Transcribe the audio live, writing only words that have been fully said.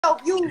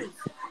You.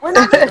 We're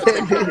not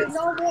gonna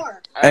no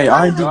more. Hey,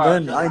 I ain't do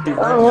nothing. I ain't do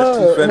nothing. That's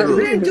too federal.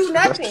 You didn't do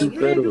nothing.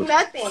 You didn't do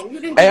nothing. You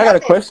didn't do Hey, I got a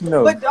nothing. question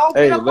though. But don't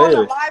Hey, get up on the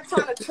Leia. live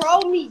trying to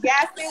troll me,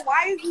 Gaston.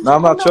 Why is you? No,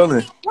 I'm not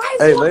trolling. Why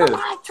is Hey, you on the Leia.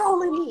 live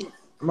trolling me?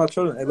 I'm not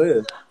trolling. Hey,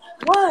 Leia.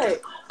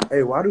 What?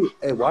 Hey, why do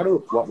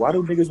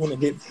niggas want to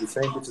hit the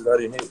same bitches I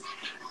didn't hit?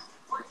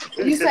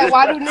 You said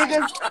why do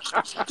niggas?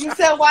 You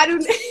said why do?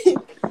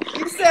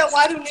 You said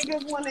why do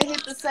niggas want to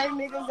hit the same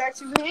niggas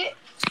that you hit?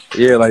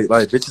 Yeah, like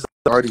bitches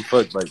already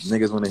fucked. Like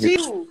niggas want to hit.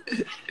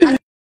 I've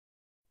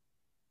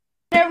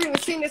never even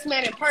seen this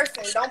man in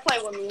person. Don't play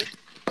with me.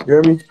 You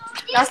hear me?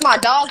 That's my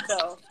dog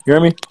though. You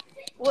hear me?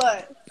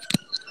 What?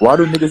 Why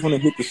do niggas want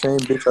to hit the same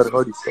bitch I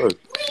already fucked?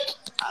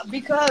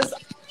 Because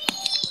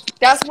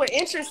that's what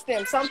interests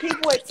them. Some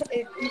people,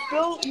 you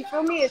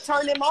feel me? It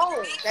turned them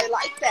on. They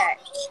like that.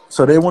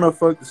 So they want to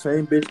fuck the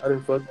same bitch I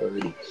didn't fuck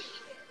already.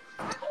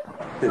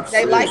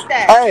 They like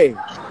that. Hey.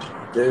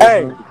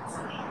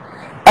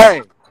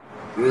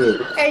 Yeah.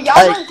 Hey, y'all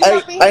don't get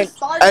up in here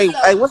starting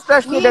stuff. Hey, what's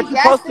that shit that you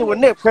posted with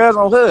Nip, cuz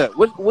on Hood?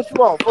 What you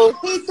want, fool?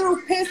 He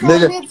threw piss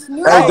Nigga. on Nip's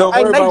new. Hey, don't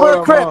worry about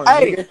what Crip. I'm on,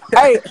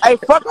 Hey,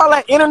 fuck all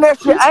that internet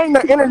shit. I ain't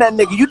no internet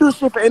nigga. You do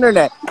shit for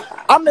internet.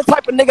 I'm the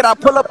type of nigga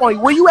that pull up on you.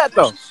 Where you at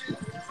though?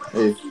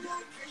 Hey.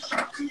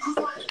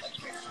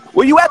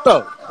 Where you at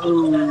though?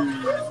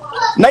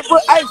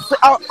 Neighborhood, hey,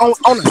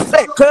 on the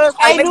set, cuz.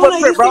 Hey, neighborhood Nuna,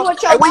 Crip, you see bro.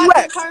 what your Hey, where you life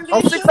at? turned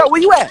On into? 60,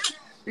 where you at?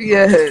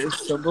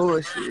 Yes, some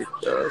bullshit.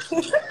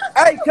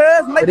 Hey,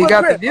 cuz, But he neighborhood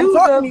got the Crip. I'm views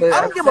talking up, to you. but I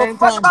at don't the give a same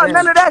fuck time, about damn.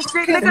 none of that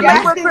shit, nigga. Neighborhood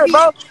Gaston Crip,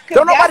 bro.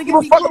 Don't nobody give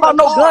a fuck about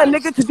no gun,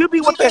 nigga, cause you be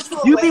with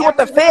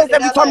the feds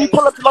every time you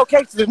pull up to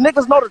locations. The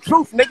niggas know the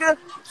truth, nigga.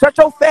 Shut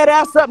your fat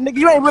ass up, nigga.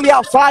 You ain't really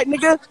outside,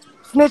 nigga.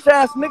 Snitch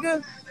ass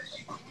nigga.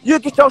 You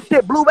get your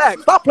shit blue back.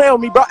 Stop playing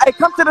with me, bro. Hey,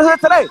 come to the hood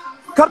today.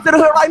 Come to the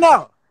hood right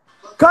now.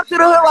 Come to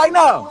the hood right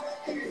now.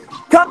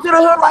 Come to the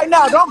hood right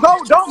now. Don't go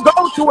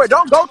to it.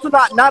 Don't go to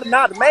not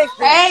the main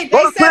street. Hey,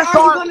 Go they to said, Chris are you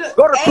on gonna?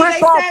 go to Hey, Chris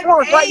they on said,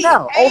 Forest right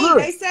now. On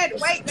hood. They said,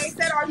 wait, they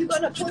said, are you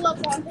gonna pull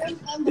up on him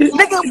on the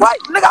Nigga, block? right?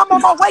 Nigga, I'm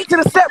on my way to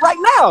the set right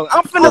now.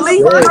 I'm finna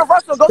leave from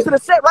Universal and go to the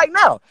set right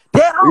now.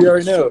 Dead We home.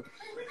 already know.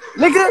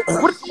 Nigga,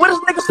 what is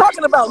niggas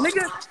talking about,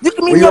 nigga? You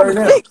can meet We me on the already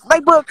know. 6th,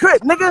 neighborhood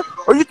Crip, nigga.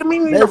 Or you can meet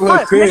me in the Neighborhood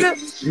front, Crip.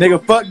 nigga.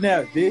 Nigga, fuck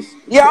now, bitch.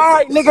 Yeah, all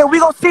right, nigga. We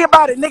gonna see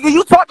about it, nigga.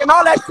 You talking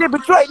all that shit,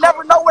 but you ain't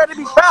never nowhere to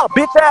be found,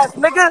 bitch ass,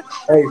 nigga.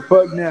 Hey,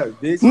 fuck now,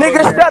 bitch.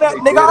 Nigga, Fuck now, shut up,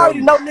 they nigga. I dead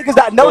already homies. know niggas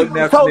that know Fuck you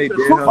now, told they you the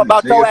dead truth homies.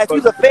 about your Nigga, ass. fuck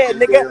You's a now, fed, they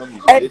nigga. dead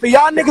homies, Hey, bitch. for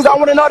y'all niggas, I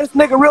wanna know this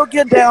nigga real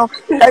get down.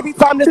 Every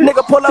time this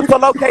nigga pull up to a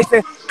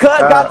location, cuz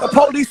got the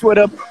police with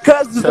him.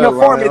 Cuz is an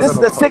informant. This is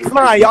a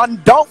 6'9". Y'all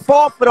don't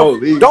fall for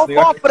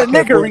the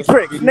niggery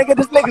tricks, nigga.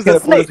 This nigga's a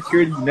snitch.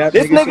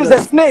 This nigga's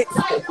a snitch.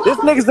 This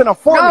nigga's an No,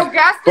 informant.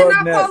 Gaston, Fuck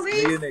not now,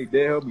 police. nigga, they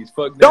dead homies.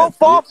 Fuck now, Don't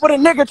fall bitch. for the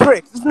nigga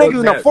tricks. This Fuck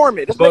nigga's an now.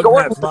 informant. This Fuck nigga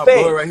work now. with the My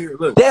feds. boy right here.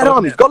 Look. Dead Fuck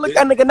homies. now, Go look bitch.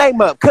 that nigga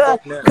name up. Cuz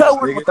Fuck now,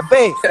 work nigga. with the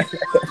feds.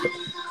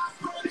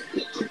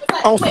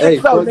 On 6 Hey,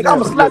 fuck nigga, now,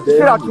 I'ma slap the dead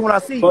shit out homie. you when I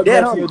see you. Fuck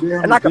Dead now to your homie. dead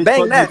And I homie, can bitch.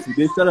 bang Fuck that. Nipsey,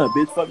 bitch. Shut up,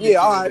 bitch. Fuck Yeah,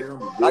 Nipsey, alright. dead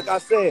homie, Like bitch. I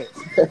said.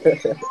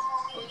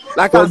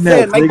 Like Fuck I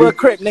said, now, neighborhood nigga.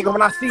 Crip, nigga.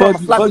 When I see you, I'ma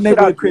slap Fuck the shit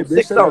out neighborhood you. Crip, bitch.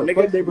 6 Shut up. nigga.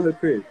 Fuck neighborhood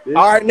Crip, bitch.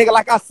 Alright, nigga,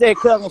 like I said,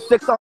 cuz on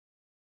 6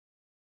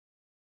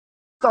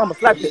 I'ma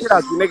slap the shit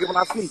out you, nigga, when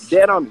I see you.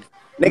 Dead on me.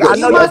 You Nigga, I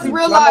gonna know You your slap must me?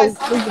 people. I know realize.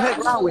 who you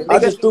hang around with, I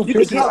nigga. just threw You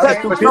can piss in get I just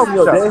touched threw for piss sure, in for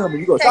your sure. dead homie.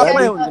 You gonna Stop slap me?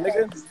 playing with me,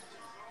 nigga.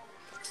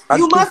 I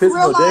You just threw must piss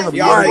in your dead realize. homie.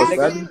 Yeah, You alright, gonna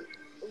slap nigga. me?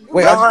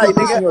 Wait, I just alright, threw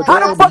piss in nigga. your How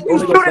dead the homie. fuck You you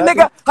only gonna shoot a slap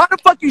me? nigga? How the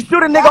fuck you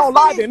shoot a nigga on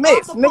live and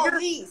miss,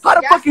 nigga? How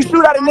the fuck you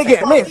shoot at a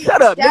nigga and miss?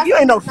 Shut up, nigga. You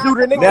ain't no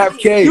shooter, nigga. Nap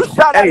K. You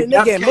shot at Hey, a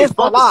Nap nigga and K, missed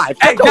on fuck him. live.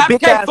 Hey, Shut your Nap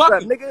bitch K, ass fuck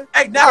up, him. nigga.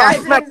 Hey, Nap I'll K.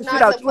 Gaston smack is the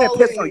shit not the out you and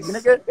piss on you, police.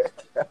 nigga.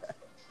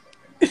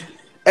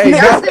 Hey,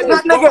 Nigga, Nap Gaston this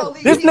not the nigga,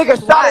 police. this He nigga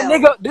is shot a wild.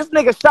 nigga. This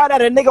nigga shot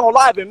at a nigga on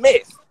live and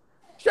missed.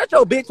 Shut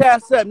your bitch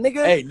ass up,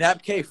 nigga. Hey,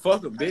 Nap K,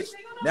 fuck him, bitch.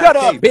 Shut Nap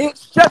up, K.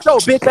 bitch. Shut your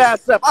bitch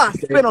ass up. I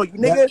spit on you,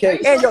 Nap nigga. K.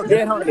 And your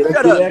dead Nap K, homie. let's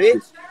Shut get up,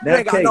 active. bitch. You Nap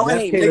ain't got K, no Nap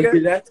aim, K, let's nigga.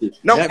 get active.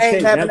 No Nap aim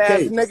K, having Nap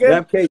ass, K, nigga.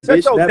 Nap K,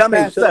 Shut bitch. your Nap dumb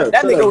K, ass shut up. up,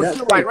 That shut nigga up. was Nap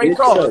shooting K, like Ray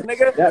bitch, shut Charles, up.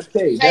 nigga. Nap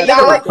K, Hey, Nap Nigga,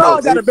 y'all, K, Ray I shut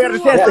up, Charles broke got a bitch. better two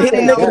chance to Nap hit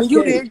the K, nigga Nap than nails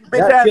you K, did, you bitch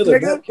Nap ass Killer,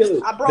 nigga. Nap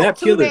Killer, I broke Nap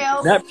two Killer,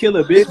 nails Nap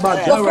Killer, bitch. Bitch My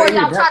ass gun right before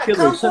here. y'all nigga. Nap try to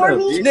Killer, come shut for up,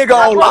 me. bitch. Nigga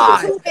I on broke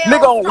live. two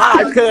Nigga nails on trying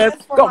live, to do cuz.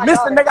 this for Go my miss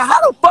the daughter. nigga.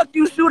 How the fuck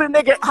you shoot a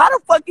nigga? How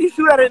the fuck you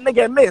shoot at a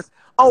nigga and miss?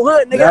 On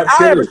hood, nigga. Nap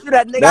I ever Killer, shoot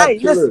at nigga, I Nap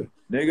ain't missing. Killer,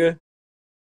 nigga.